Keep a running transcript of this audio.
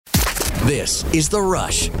This is The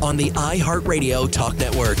Rush on the iHeartRadio Talk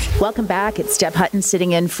Network. Welcome back. It's Deb Hutton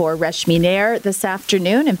sitting in for Reshmi Nair this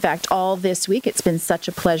afternoon. In fact, all this week, it's been such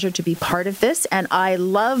a pleasure to be part of this. And I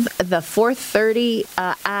love the 4:30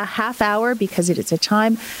 half hour because it is a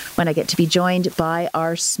time when I get to be joined by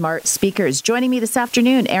our smart speakers. Joining me this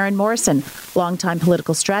afternoon, Erin Morrison, longtime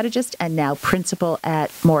political strategist and now principal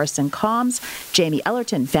at Morrison Comms. Jamie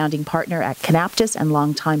Ellerton, founding partner at Conaptus and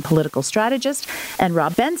longtime political strategist. And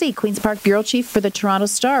Rob Benzie, Queen's Park Bureau Chief for the Toronto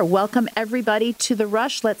Star. Welcome, everybody, to The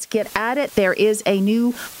Rush. Let's get at it. There is a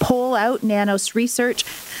new poll out, Nanos Research.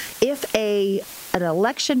 If an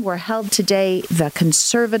election were held today, the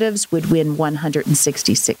Conservatives would win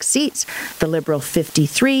 166 seats, the Liberal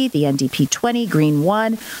 53, the NDP 20, Green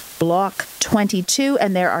 1, Bloc 22,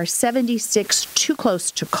 and there are 76 too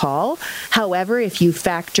close to call. However, if you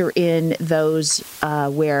factor in those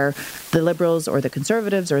where the Liberals or the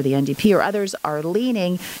Conservatives or the NDP or others are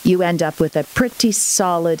leaning, you end up with a pretty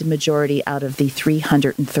solid majority out of the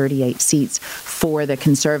 338 seats for the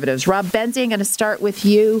Conservatives. Rob Benzie, I'm going to start with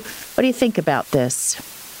you. What do you think about this?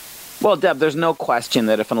 Well, Deb, there's no question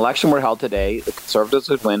that if an election were held today, the Conservatives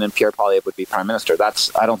would win and Pierre Poilievre would be Prime Minister.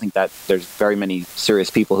 I don't think that there's very many serious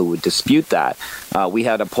people who would dispute that. We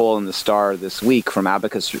had a poll in the Star this week from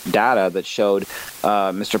Abacus data that showed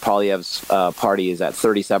Mr. Poilievre's party is at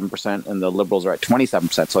 37% and the Liberals are at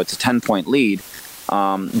 27%. So it's a 10-point lead.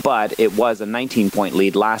 But it was a 19-point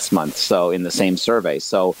lead last month, so in the same survey.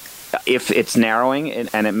 So if it's narrowing,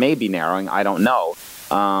 and it may be narrowing, I don't know,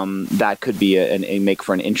 that could be a make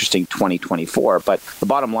for an interesting 2024. But the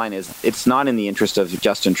bottom line is it's not in the interest of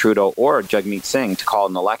Justin Trudeau or Jagmeet Singh to call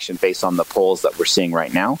an election based on the polls that we're seeing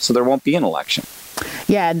right now. So there won't be an election.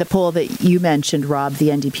 Yeah, and the poll that you mentioned, Rob, the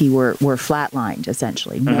NDP were flatlined,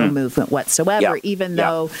 essentially. No movement whatsoever, even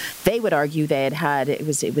though they would argue they had it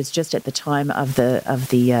was just at the time of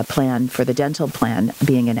the plan for the dental plan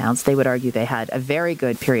being announced, they would argue they had a very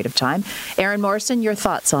good period of time. Erin Morrison, your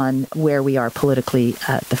thoughts on where we are politically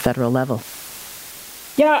at the federal level?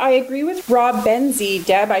 Yeah, I agree with Rob Benzie,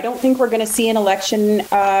 Deb. I don't think we're going to see an election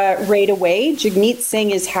right away. Jagmeet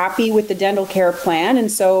Singh is happy with the dental care plan,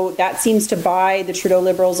 and so that seems to buy the Trudeau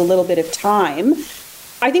Liberals a little bit of time.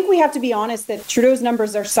 I think we have to be honest that Trudeau's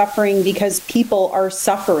numbers are suffering because people are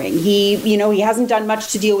suffering. He hasn't done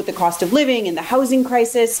much to deal with the cost of living and the housing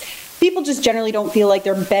crisis. People just generally don't feel like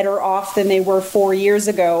they're better off than they were 4 years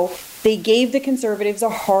ago. They gave the Conservatives a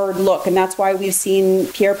hard look, and that's why we've seen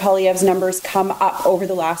Pierre Poilievre's numbers come up over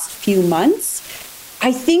the last few months.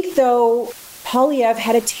 I think, though, Poilievre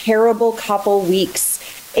had a terrible couple weeks.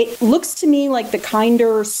 It looks to me like the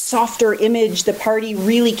kinder, softer image the party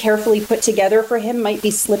really carefully put together for him might be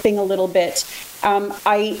slipping a little bit.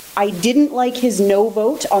 I didn't like his no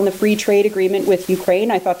vote on the free trade agreement with Ukraine.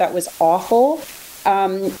 I thought that was awful.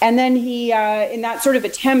 And then he, in that sort of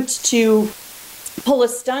attempt to pull a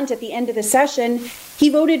stunt at the end of the session, he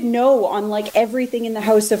voted no on like everything in the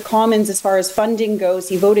House of Commons as far as funding goes.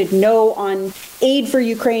 He voted no on aid for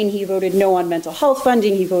Ukraine. He voted no on mental health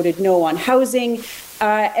funding. He voted no on housing.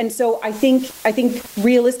 And so I think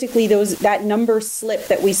realistically, that number slip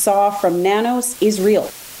that we saw from Nanos is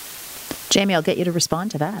real. Jamie, I'll get you to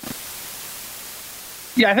respond to that.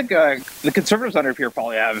 Yeah, I think the Conservatives under Pierre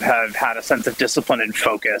Poilievre have had a sense of discipline and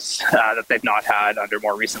focus that they've not had under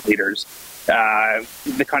more recent leaders.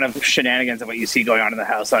 The kind of shenanigans of what you see going on in the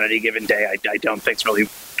House on any given day, I don't think is really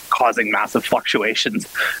causing massive fluctuations.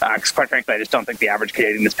 Because quite frankly, I just don't think the average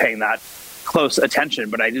Canadian is paying that close attention.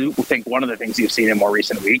 But I do think one of the things you've seen in more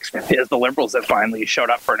recent weeks is the Liberals have finally showed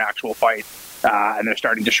up for an actual fight. And they're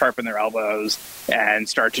starting to sharpen their elbows and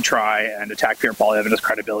start to try and attack Pierre Poilievre and his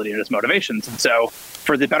credibility and his motivations. And so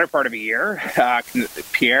for the better part of a year,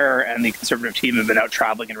 Pierre and the Conservative team have been out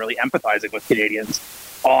traveling and really empathizing with Canadians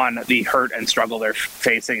on the hurt and struggle they're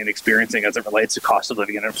facing and experiencing as it relates to cost of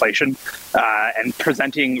living and inflation, and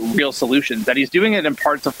presenting real solutions. And he's doing it in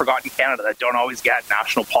parts of forgotten Canada that don't always get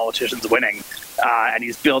national politicians winning. And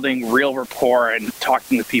he's building real rapport and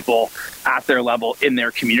talking with people at their level in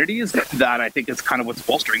their communities. That I think is kind of what's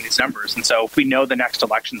bolstering these numbers. And so if we know the next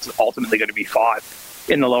election is ultimately going to be fought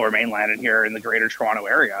in the Lower Mainland and here in the Greater Toronto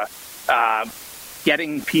area,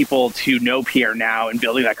 getting people to know Pierre now and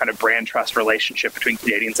building that kind of brand trust relationship between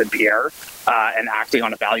Canadians and Pierre, and acting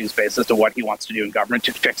on a values basis to what he wants to do in government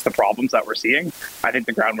to fix the problems that we're seeing. I think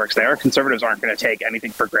the groundwork's there. Conservatives aren't going to take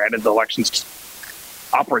anything for granted. The election's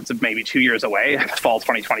upwards of maybe 2 years away, fall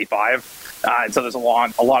 2025. And so there's a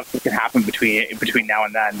lot that can happen between now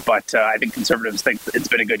and then. But I think Conservatives think it's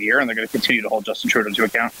been a good year and they're going to continue to hold Justin Trudeau to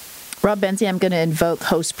account. Rob Benzie, I'm going to invoke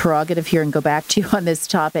host prerogative here and go back to you on this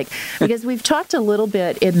topic, because we've talked a little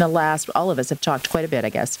bit in the last, all of us have talked quite a bit, I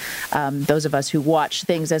guess, those of us who watch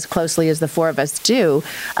things as closely as the four of us do,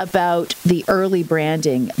 about the early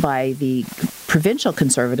branding by the provincial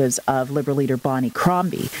Conservatives of Liberal leader Bonnie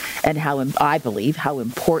Crombie, and how, I believe, how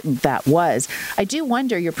important that was. I do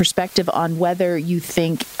wonder your perspective on whether you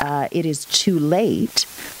think it is too late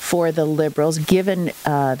for the Liberals, given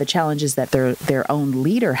the challenges that their own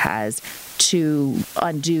leader has, to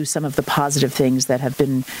undo some of the positive things that have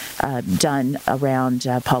been done around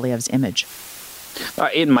Poilievre's image.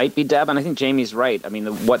 It might be, Deb, and I think Jamie's right. I mean,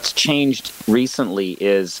 what's changed recently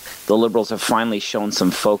is the Liberals have finally shown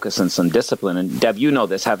some focus and some discipline. And Deb, you know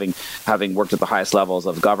this, having worked at the highest levels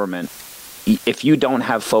of government. If you don't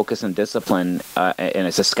have focus and discipline, and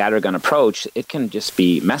it's a scattergun approach, it can just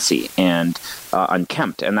be messy and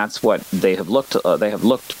unkempt, and that's what they have looked. They have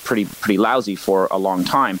looked pretty lousy for a long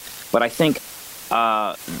time. But I think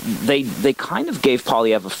they kind of gave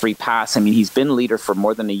Poilievre a free pass. I mean, he's been leader for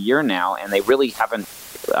more than a year now, and they really haven't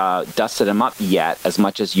dusted him up yet as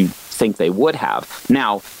much as you think they would have.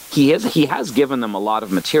 Now, he has given them a lot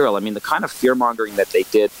of material. I mean, the kind of fear-mongering that they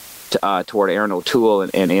did toward Aaron O'Toole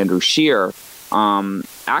and Andrew Scheer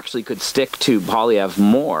actually could stick to Poilievre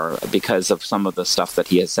more because of some of the stuff that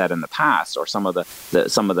he has said in the past, or some of the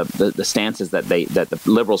stances that the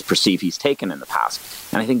Liberals perceive he's taken in the past.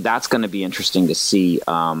 And I think that's going to be interesting to see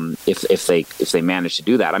if they manage to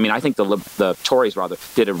do that. I mean, I think the Tories rather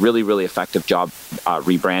did a really, really effective job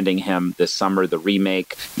rebranding him this summer. The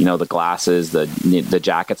remake, the glasses, the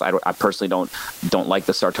jackets. I personally don't like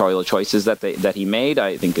the sartorial choices that he made.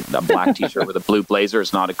 I think a black T-shirt with a blue blazer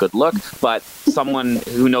is not a good look, but someone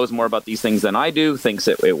who knows more about these things than I do thinks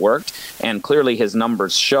it worked, and clearly his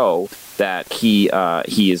numbers show that he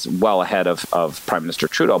is well ahead of Prime Minister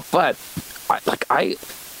Trudeau. But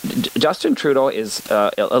Justin Trudeau is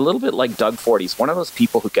a little bit like Doug Ford. He's one of those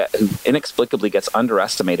people who inexplicably gets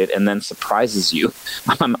underestimated and then surprises you.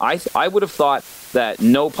 I would have thought that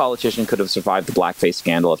no politician could have survived the blackface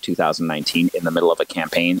scandal of 2019 in the middle of a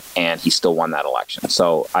campaign, and he still won that election.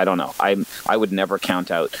 So I don't know. I would never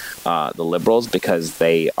count out the Liberals, because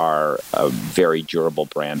they are a very durable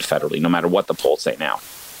brand federally, no matter what the polls say now.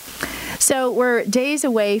 So we're days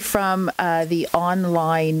away from the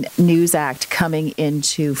Online News Act coming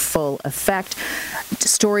into full effect.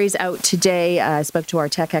 Stories out today, I spoke to our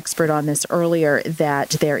tech expert on this earlier,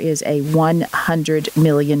 that there is a $100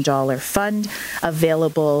 million fund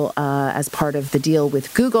available as part of the deal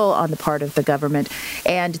with Google on the part of the government,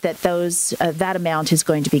 and that that amount is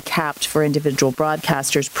going to be capped for individual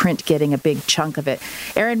broadcasters, print getting a big chunk of it.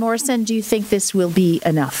 Erin Morrison, do you think this will be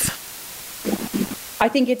enough? I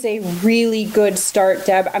think it's a really good start,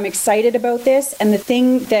 Deb. I'm excited about this. And the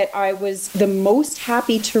thing that I was the most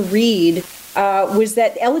happy to read was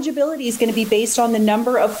that eligibility is going to be based on the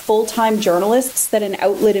number of full-time journalists that an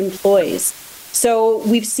outlet employs. So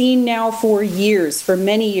we've seen now for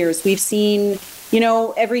many years, we've seen,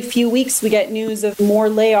 every few weeks we get news of more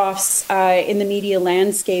layoffs in the media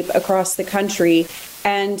landscape across the country.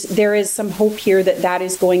 And there is some hope here that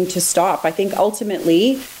is going to stop. I think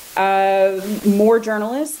ultimately, more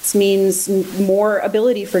journalists means more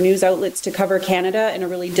ability for news outlets to cover Canada in a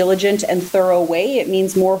really diligent and thorough way. It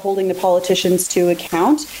means more holding the politicians to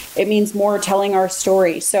account. It means more telling our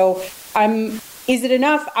story. So is it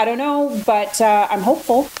enough? I don't know, but I'm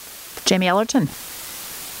hopeful. Jamie Ellerton.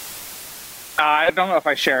 I don't know if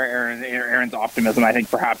I share Erin's optimism. I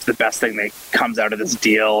think perhaps the best thing that comes out of this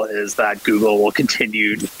deal is that Google will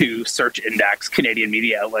continue to search index Canadian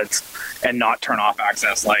media outlets and not turn off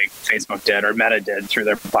access like Facebook did or Meta did through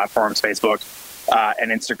their platforms, Facebook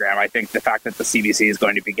and Instagram. I think the fact that the CBC is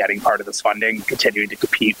going to be getting part of this funding, continuing to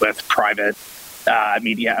compete with private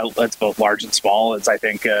media outlets, both large and small, is, I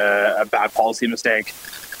think, a bad policy mistake.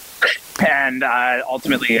 And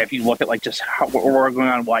ultimately, if you look at just how we're going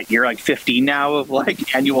on, year 15 now of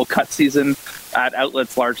annual cut season at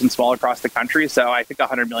outlets large and small across the country. So I think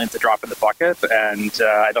 $100 million is a drop in the bucket, and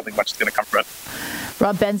I don't think much is going to come from it.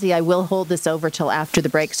 Rob Benzie, I will hold this over till after the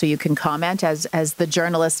break so you can comment as the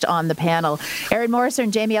journalist on the panel. Erin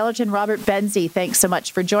Morrison, Jamie Ellerton, Robert Benzie, thanks so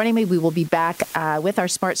much for joining me. We will be back with our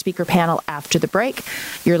Smart Speaker panel after the break.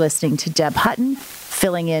 You're listening to Deb Hutton,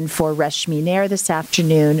 filling in for Reshmi Nair this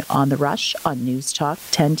afternoon on The Rush on News Talk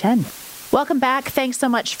 1010. Welcome back. Thanks so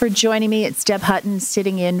much for joining me. It's Deb Hutton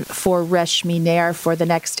sitting in for Reshmi Nair for the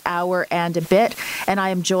next hour and a bit. And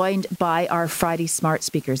I am joined by our Friday Smart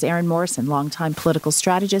speakers, Erin Morrison, longtime political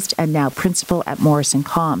strategist and now principal at Morrison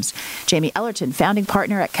Comms, Jamie Ellerton, founding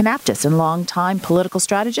partner at Conaptus and longtime political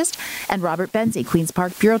strategist, and Robert Benzie, Queen's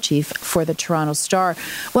Park bureau chief for the Toronto Star.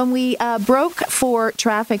 When we broke for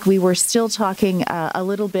traffic, we were still talking a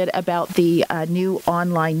little bit about the new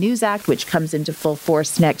Online News Act, which comes into full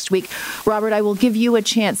force next week. Robert, I will give you a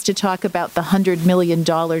chance to talk about the $100 million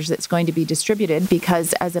that's going to be distributed,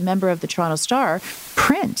 because as a member of the Toronto Star,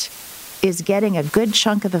 print is getting a good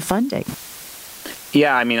chunk of the funding.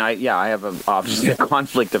 Yeah, I mean, I have obviously a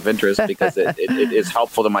conflict of interest because it is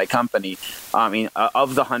helpful to my company. I mean,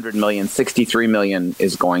 of the 100 million, 63 million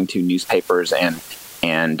is going to newspapers and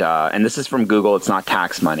this is from Google. It's not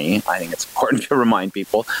tax money. I think it's important to remind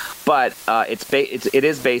people, but it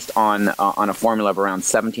is based on a formula of around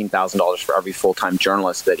 $17,000 for every full-time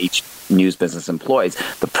journalist that each news business employs.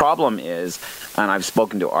 The problem is, and I've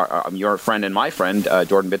spoken to your friend and my friend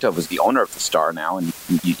Jordan Bitto, who's the owner of the Star now, and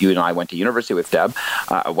you and I went to university with Deb,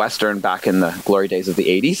 Western back in the glory days of the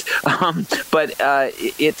 80s. But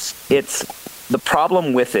the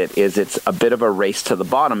problem with it is it's a bit of a race to the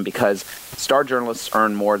bottom, because Star journalists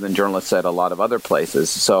earn more than journalists at a lot of other places.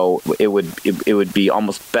 So it would be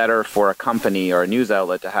almost better for a company or a news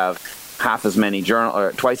outlet to have twice as many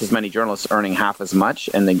journalists earning half as much,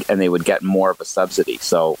 and they would get more of a subsidy.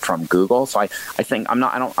 So from Google. So I think I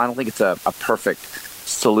don't think it's a perfect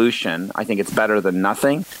solution. I think it's better than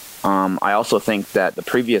nothing. I also think that the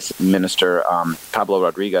previous minister, Pablo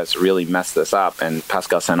Rodriguez, really messed this up, and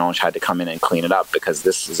Pascal Saint-Onge had to come in and clean it up, because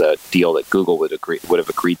this is a deal that Google would have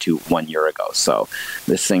agreed to 1 year ago. So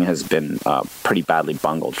this thing has been pretty badly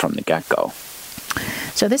bungled from the get-go.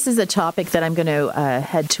 So this is a topic that I'm going to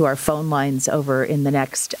head to our phone lines over in the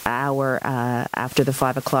next hour after the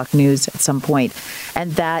 5 o'clock news at some point.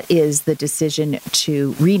 And that is the decision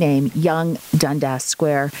to rename Young Dundas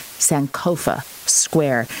Square Sankofa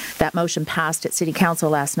Square. That motion passed at City Council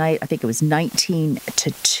last night. I think it was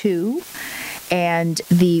 19-2. And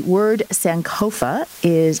the word Sankofa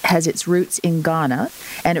has its roots in Ghana,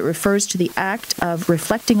 and it refers to the act of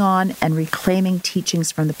reflecting on and reclaiming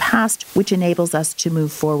teachings from the past, which enables us to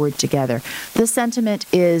move forward together. The sentiment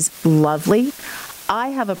is lovely.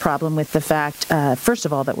 I have a problem with the fact, first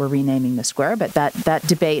of all, that we're renaming the square, but that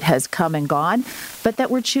debate has come and gone, but that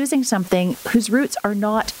we're choosing something whose roots are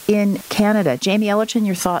not in Canada. Jamie Ellerton,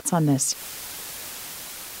 your thoughts on this?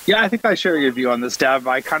 Yeah, I think I share your view on this, Deb.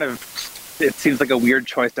 It seems like a weird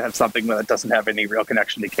choice to have something that doesn't have any real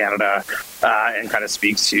connection to Canada and kind of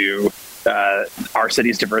speaks to our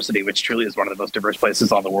city's diversity, which truly is one of the most diverse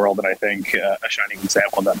places on the world, and I think a shining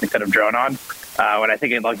example that they could have drawn on. When I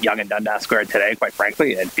think about Yonge and Dundas Square today, quite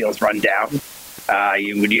frankly, it feels run down.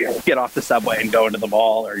 When you get off the subway and go into the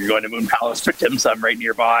mall, or you're going to Moon Palace for dim sum right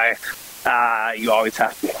nearby, you always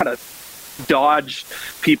have to kind of dodge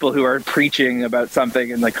people who are preaching about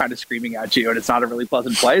something and like kind of screaming at you, and it's not a really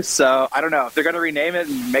pleasant place. So I don't know if they're going to rename it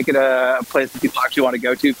and make it a place that people actually want to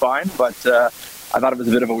go to, fine, but I thought it was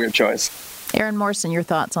a bit of a weird choice. Erin Morrison, your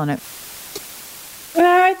thoughts on it?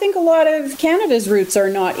 I think a lot of Canada's roots are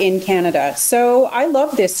not in Canada, so I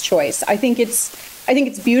love this choice. I think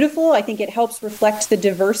it's beautiful. I think it helps reflect the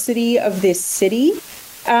diversity of this city,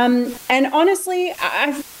 and honestly,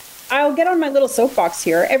 I'll get on my little soapbox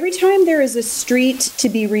here. Every time there is a street to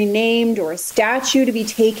be renamed or a statue to be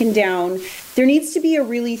taken down, there needs to be a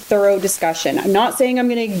really thorough discussion. I'm not saying I'm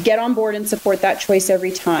going to get on board and support that choice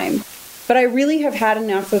every time, but I really have had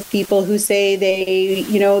enough of people who say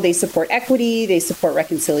they support equity, they support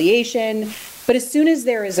reconciliation, but as soon as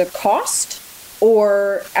there is a cost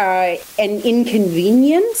or an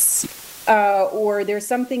inconvenience, or there's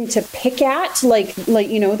something to pick at, like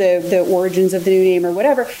the origins of the new name or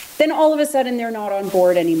whatever, then all of a sudden they're not on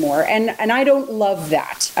board anymore. And I don't love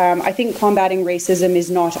that. I think combating racism is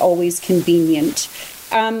not always convenient.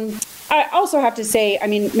 I also have to say,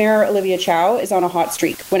 Mayor Olivia Chow is on a hot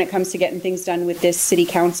streak when it comes to getting things done with this city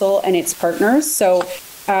council and its partners. So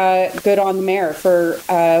good on the mayor for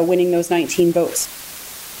winning those 19 votes.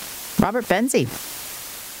 Robert Benzie.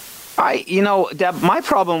 Deb, my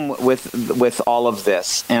problem with all of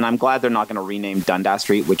this, and I'm glad they're not going to rename Dundas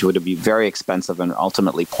Street, which would be very expensive and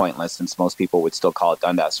ultimately pointless, since most people would still call it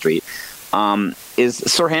Dundas Street, is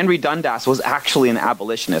Sir Henry Dundas was actually an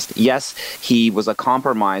abolitionist. Yes, he was a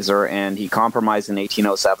compromiser, and he compromised in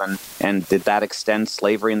 1807. And did that extend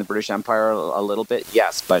slavery in the British Empire a little bit?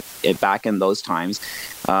 Yes, but back in those times,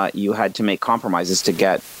 you had to make compromises to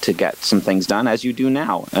get some things done, as you do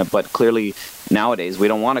now. But clearly, nowadays. We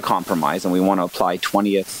don't want to compromise, and we want to apply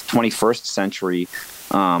 21st century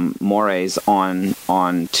mores on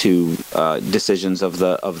to decisions of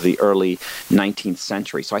the early 19th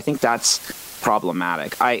century. So I think that's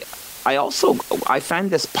problematic. I find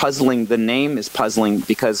this puzzling. The name is puzzling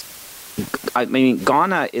because, I mean,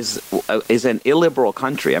 Ghana is an illiberal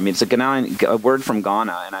country. I mean, it's a word from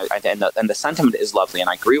Ghana, and the sentiment is lovely, and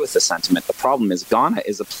I agree with the sentiment. The problem is Ghana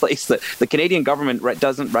is a place that the Canadian government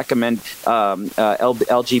doesn't recommend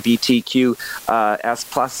LGBTQ S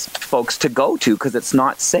plus folks to go to because it's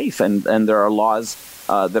not safe, and there are laws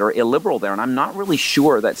that are illiberal there. And I'm not really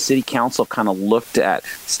sure that City Council kind of looked at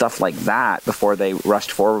stuff like that before they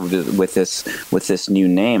rushed forward with this new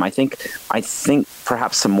name. I think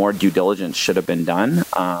perhaps some more due diligence should have been done.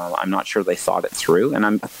 I'm not sure they thought it through,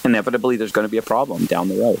 and inevitably there's going to be a problem down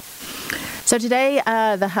the road. So today,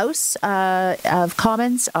 the House of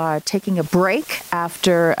Commons are taking a break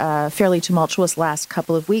after a fairly tumultuous last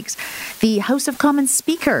couple of weeks. The House of Commons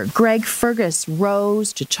Speaker, Greg Fergus,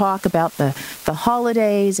 rose to talk about the holidays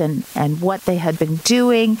and what they had been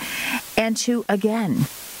doing, and to, again,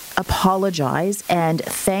 apologize and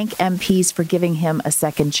thank MPs for giving him a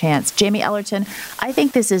second chance. Jamie Ellerton, I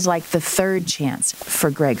think this is like the third chance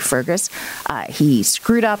for Greg Fergus. He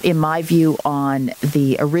screwed up, in my view, on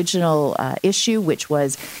the original issue, which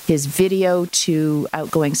was his video to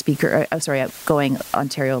outgoing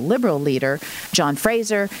Ontario Liberal leader, John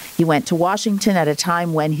Fraser. He went to Washington at a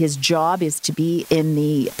time when his job is to be in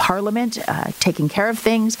the Parliament, taking care of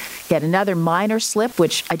things. He had another minor slip,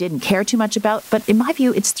 which I didn't care too much about, but in my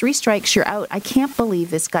view, it's 3 strikes, you're out. I can't believe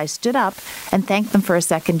this guy stood up and thanked them for a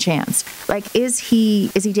second chance. Like, is he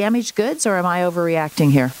damaged goods, or am I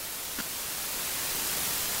overreacting here?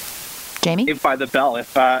 Jamie? Saved by the bell.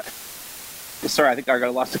 Sorry, I think I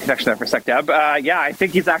lost the connection there for a sec, Deb. Yeah, I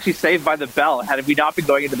think he's actually saved by the bell. Had we not been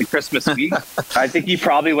going into the Christmas week, I think he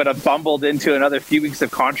probably would have bumbled into another few weeks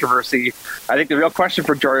of controversy. I think the real question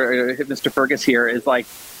for Mr. Fergus here is, like,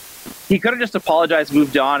 he could have just apologized,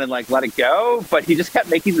 moved on, and let it go, but he just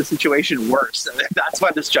kept making the situation worse. And that's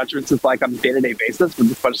why this judgment is on a day-to-day basis with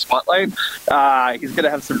this much spotlight. He's going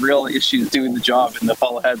to have some real issues doing the job in the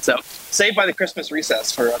fall ahead. So, saved by the Christmas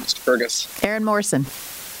recess for Mr. Fergus. Erin Morrison.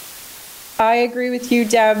 I agree with you,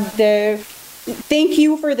 Deb. Thank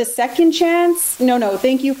you for the second chance. No,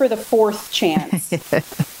 thank you for the fourth chance.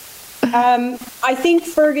 I think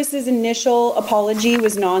Fergus's initial apology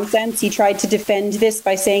was nonsense. He tried to defend this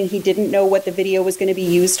by saying he didn't know what the video was going to be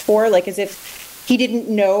used for, as if he didn't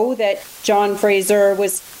know that John Fraser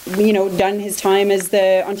was, done his time as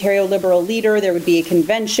the Ontario Liberal leader. There would be a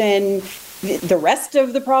convention. The rest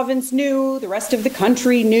of the province knew. The rest of the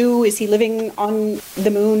country knew. Is he living on the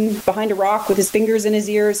moon behind a rock with his fingers in his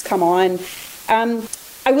ears? Come on.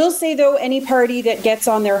 I will say, though, any party that gets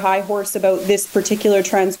on their high horse about this particular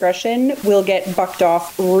transgression will get bucked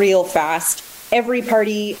off real fast. Every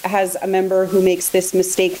party has a member who makes this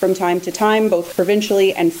mistake from time to time, both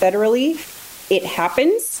provincially and federally. It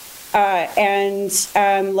happens.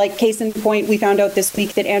 Like case in point, we found out this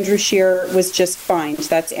week that Andrew Scheer was just fined.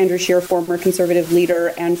 That's Andrew Scheer, former Conservative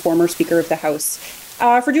leader and former Speaker of the House,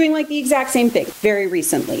 for doing the exact same thing very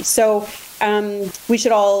recently. So we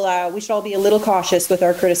should all be a little cautious with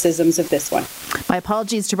our criticisms of this one. My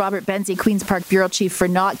apologies to Robert Benzie, Queen's Park Bureau Chief, for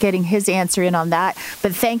not getting his answer in on that.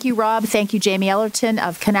 But thank you, Rob. Thank you, Jamie Ellerton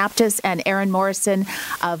of Conaptus, and Erin Morrison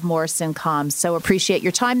of Morrison Comms. So appreciate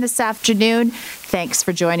your time this afternoon. Thanks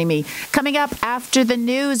for joining me. Coming up after the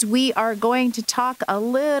news, we are going to talk a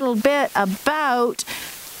little bit about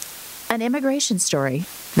an immigration story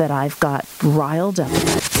that I've got riled up.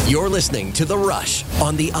 You're listening to The Rush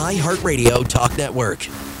on the iHeartRadio Talk Network.